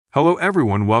Hello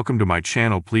everyone, welcome to my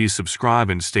channel. Please subscribe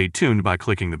and stay tuned by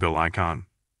clicking the bell icon.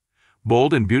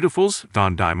 Bold and Beautiful's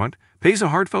Diamont pays a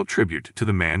heartfelt tribute to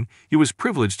the man he was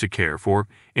privileged to care for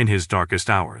in his darkest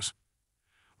hours.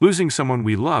 Losing someone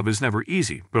we love is never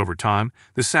easy, but over time,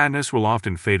 the sadness will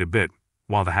often fade a bit,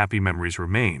 while the happy memories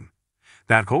remain.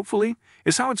 That, hopefully,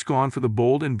 is how it's gone for the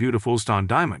Bold and Beautiful's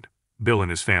Diamont, Bill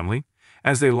and his family,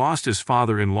 as they lost his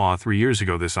father-in-law 3 years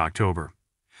ago this October.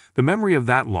 The memory of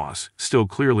that loss still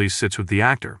clearly sits with the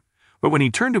actor, but when he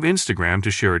turned to Instagram to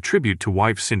share a tribute to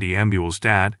wife Cindy Ambuel's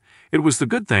dad, it was the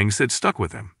good things that stuck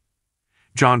with him.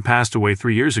 "John passed away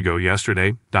 3 years ago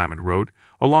yesterday," Diamont wrote,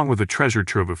 along with a treasure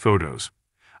trove of photos.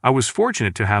 "I was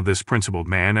fortunate to have this principled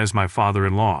man as my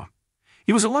father-in-law.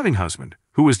 He was a loving husband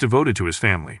who was devoted to his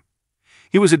family.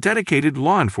 He was a dedicated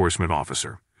law enforcement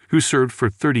officer who served for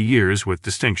 30 years with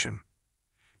distinction."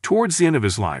 Towards the end of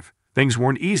his life, things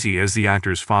weren't easy as the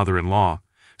actor's father-in-law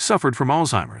suffered from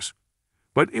Alzheimer's.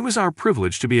 But it was our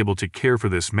privilege to be able to care for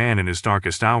this man in his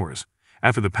darkest hours,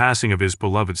 after the passing of his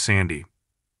beloved Sandy.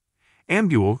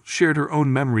 Ambuel shared her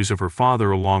own memories of her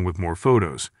father along with more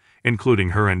photos,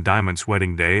 including her and Diamont's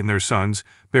wedding day and their sons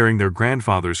bearing their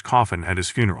grandfather's coffin at his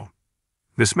funeral.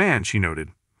 "This man," she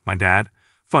noted, "my dad,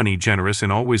 funny, generous, and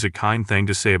always a kind thing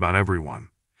to say about everyone.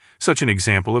 Such an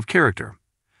example of character.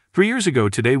 3 years ago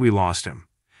today we lost him.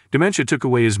 Dementia took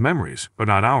away his memories, but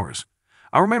not ours.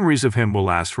 Our memories of him will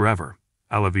last forever.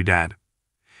 I love you, Dad."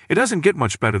 It doesn't get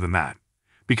much better than that,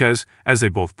 because, as they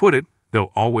both put it,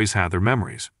 they'll always have their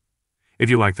memories. If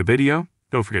you like the video,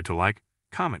 don't forget to like,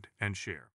 comment, and share.